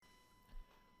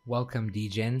Welcome,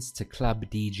 DEGENs, to Club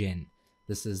DEGEN.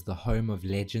 This is the home of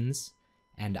legends,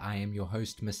 and I am your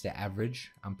host, Mr.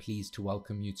 Average. I'm pleased to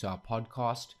welcome you to our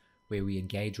podcast where we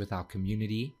engage with our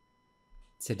community.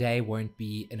 Today won't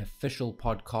be an official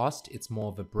podcast, it's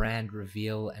more of a brand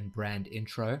reveal and brand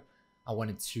intro. I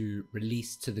wanted to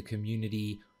release to the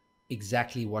community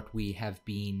exactly what we have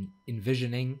been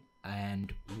envisioning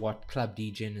and what Club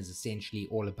DEGEN is essentially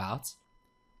all about.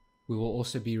 We will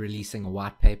also be releasing a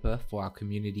white paper for our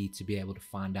community to be able to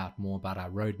find out more about our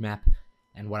roadmap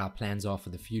and what our plans are for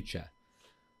the future.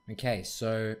 Okay,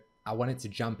 so I wanted to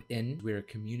jump in. We're a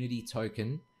community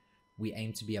token. We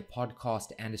aim to be a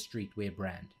podcast and a streetwear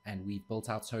brand, and we've built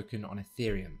our token on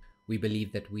Ethereum. We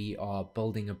believe that we are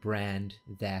building a brand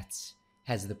that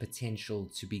has the potential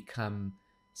to become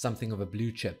something of a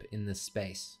blue chip in this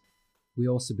space. We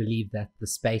also believe that the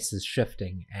space is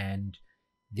shifting and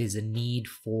there's a need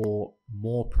for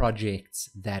more projects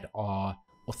that are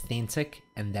authentic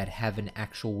and that have an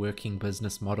actual working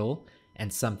business model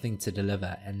and something to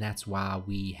deliver. And that's why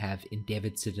we have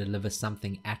endeavored to deliver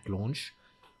something at launch.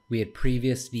 We had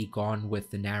previously gone with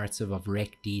the narrative of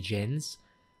rec degens,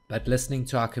 but listening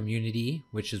to our community,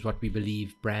 which is what we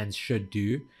believe brands should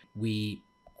do, we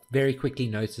very quickly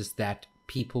noticed that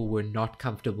people were not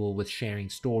comfortable with sharing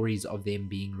stories of them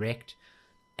being wrecked.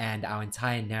 And our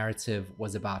entire narrative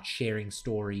was about sharing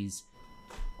stories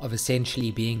of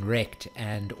essentially being wrecked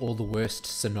and all the worst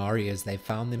scenarios they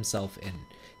found themselves in.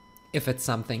 If it's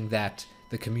something that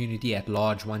the community at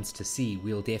large wants to see,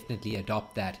 we'll definitely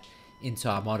adopt that into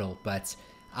our model. But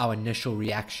our initial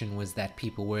reaction was that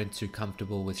people weren't too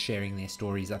comfortable with sharing their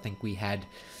stories. I think we had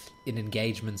an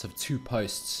engagement of 2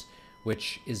 posts,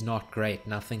 which is not great.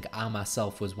 And I think I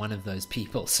myself was one of those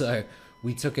people. So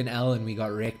we took an L and we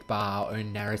got wrecked by our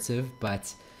own narrative.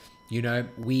 But,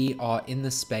 we are in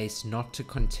the space not to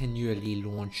continually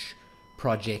launch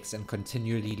projects and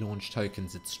continually launch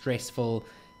tokens. It's stressful.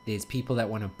 There's people that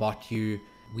want to bot you.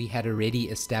 We had already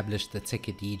established the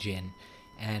ticker degen,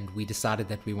 and we decided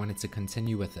that we wanted to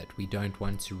continue with it. We don't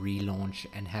want to relaunch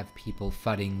and have people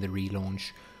fudding the relaunch.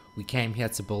 We came here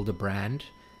to build a brand.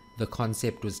 The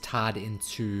concept was tied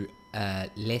into a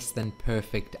less than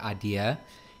perfect idea,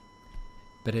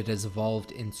 but it has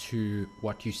evolved into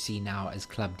what you see now as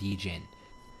Club DEGEN.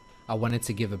 I wanted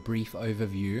to give a brief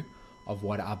overview of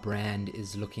what our brand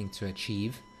is looking to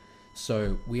achieve.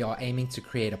 So we are aiming to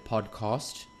create a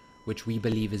podcast, which we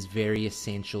believe is very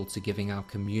essential to giving our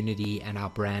community and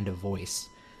our brand a voice.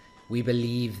 We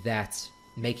believe that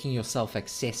making yourself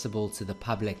accessible to the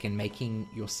public and making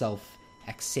yourself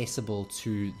accessible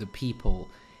to the people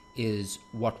is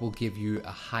what will give you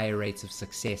a higher rate of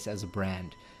success as a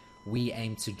brand. We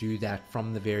aim to do that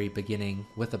from the very beginning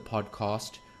with a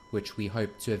podcast, which we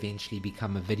hope to eventually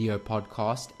become a video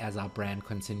podcast as our brand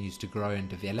continues to grow and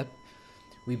develop.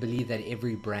 We believe that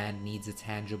every brand needs a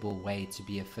tangible way to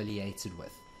be affiliated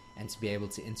with and to be able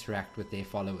to interact with their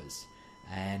followers.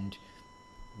 And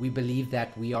we believe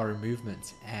that we are a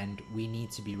movement and we need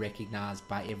to be recognized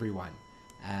by everyone.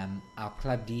 Our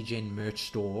Club DEGEN merch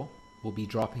store will be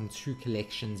dropping 2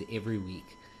 collections every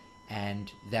week,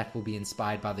 and that will be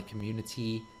inspired by the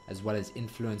community as well as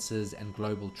influencers and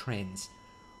global trends.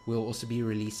 We'll also be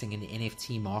releasing an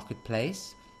NFT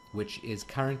marketplace, which is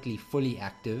currently fully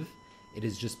active. It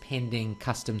is just pending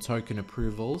custom token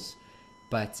approvals,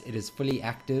 but it is fully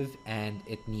active and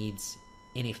it needs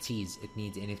NFTs. It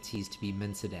needs NFTs to be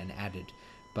minted and added.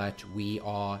 But we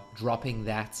are dropping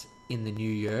that in the new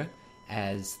year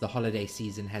as the holiday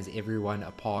season has everyone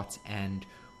apart and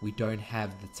we don't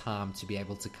have the time to be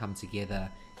able to come together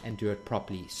and do it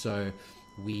properly. So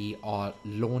we are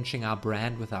launching our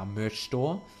brand with our merch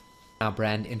store, our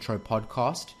brand intro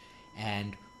podcast,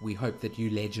 and we hope that you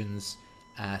legends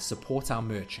support our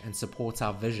merch and support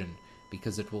our vision,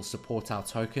 because it will support our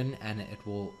token and it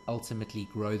will ultimately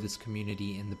grow this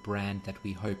community in the brand that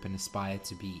we hope and aspire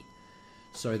to be.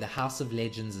 So the House of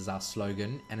Legends is our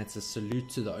slogan, and it's a salute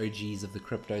to the OGs of the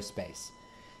crypto space.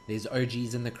 There's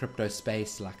OGs in the crypto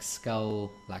space like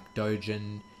Skull, like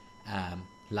DEGEN,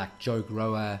 like Joe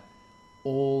Grower.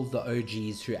 All the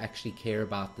OGs who actually care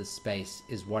about this space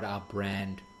is what our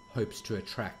brand hopes to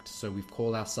attract. So we've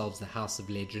called ourselves the House of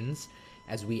Legends,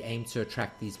 as we aim to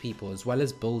attract these people, as well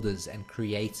as builders and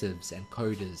creatives and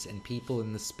coders and people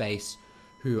in the space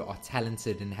who are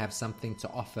talented and have something to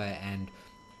offer, and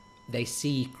they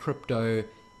see crypto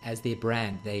as their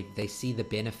brand. They see the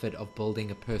benefit of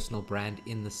building a personal brand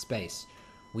in the space.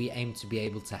 We aim to be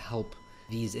able to help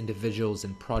these individuals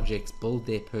and projects build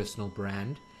their personal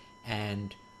brand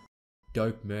and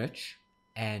dope merch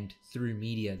and through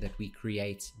media that we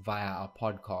create via our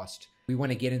podcast. We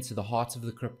want to get into the heart of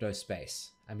the crypto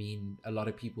space. I mean, a lot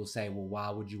of people say, well,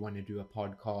 why would you want to do a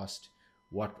podcast?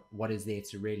 What is there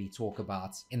to really talk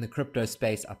about? In the crypto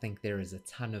space, I think there is a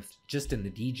ton of, just in the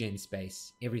DEGEN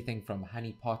space, everything from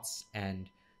honeypots and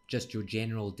just your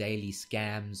general daily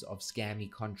scams of scammy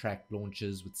contract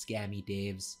launches with scammy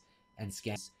devs and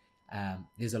scams.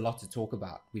 There's a lot to talk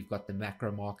about. We've got the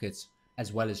macro markets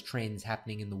as well as trends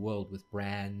happening in the world with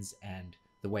brands and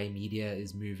the way media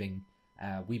is moving.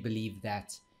 We believe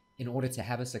that in order to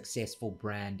have a successful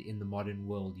brand in the modern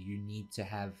world, you need to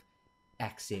have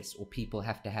access, or people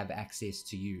have to have access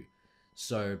to you.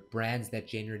 So brands that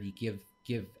generally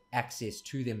give access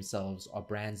to themselves are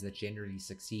brands that generally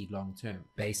succeed long term.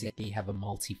 Basically have a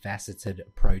multifaceted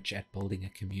approach at building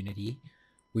a community.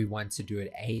 We want to do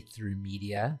it through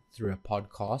media, through a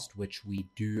podcast, which we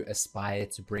do aspire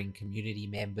to bring community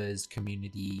members,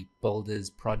 community builders,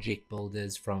 project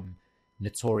builders from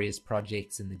notorious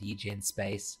projects in the DEGEN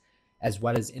space, as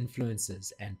well as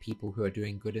influencers and people who are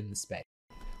doing good in the space.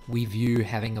 We view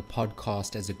having a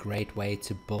podcast as a great way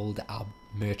to build our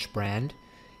merch brand.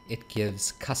 It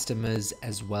gives customers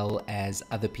as well as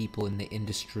other people in the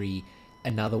industry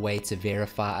another way to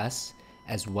verify us,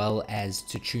 as well as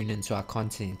to tune into our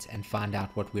content and find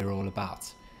out what we're all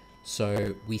about.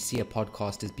 So we see a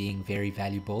podcast as being very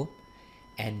valuable.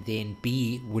 And then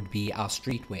B would be our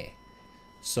streetwear.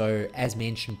 So as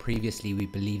mentioned previously, we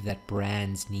believe that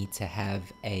brands need to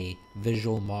have a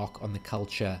visual mark on the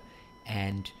culture,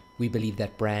 and we believe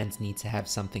that brands need to have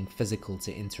something physical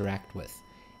to interact with.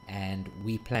 And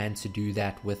we plan to do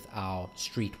that with our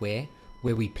streetwear,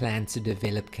 where we plan to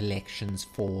develop collections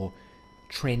for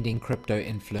trending crypto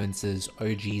influencers,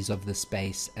 OGs of the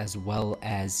space, as well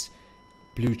as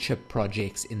blue chip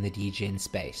projects in the DEGEN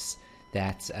space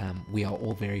that we are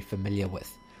all very familiar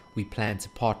with. We plan to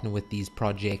partner with these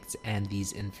projects and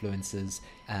these influencers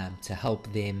to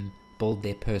help them build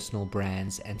their personal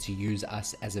brands and to use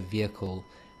us as a vehicle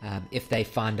if they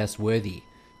find us worthy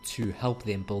to help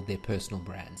them build their personal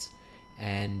brands.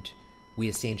 And we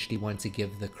essentially want to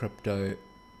give the crypto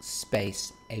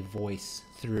space a voice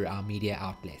through our media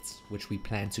outlets, which we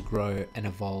plan to grow and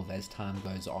evolve as time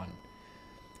goes on.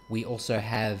 We also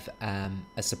have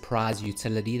a surprise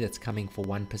utility that's coming for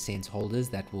 1% holders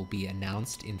that will be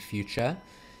announced in future.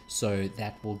 So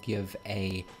that will give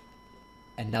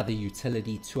another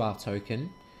utility to our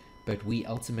token, but we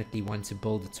ultimately want to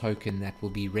build a token that will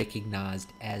be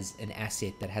recognized as an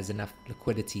asset that has enough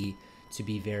liquidity to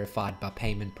be verified by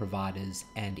payment providers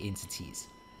and entities.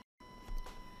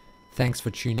 Thanks for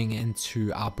tuning in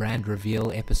to our brand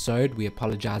reveal episode. We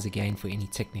apologize again for any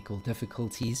technical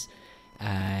difficulties,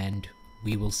 and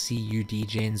we will see you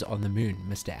DEGENs on the moon.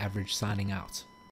 Mr. Average signing out.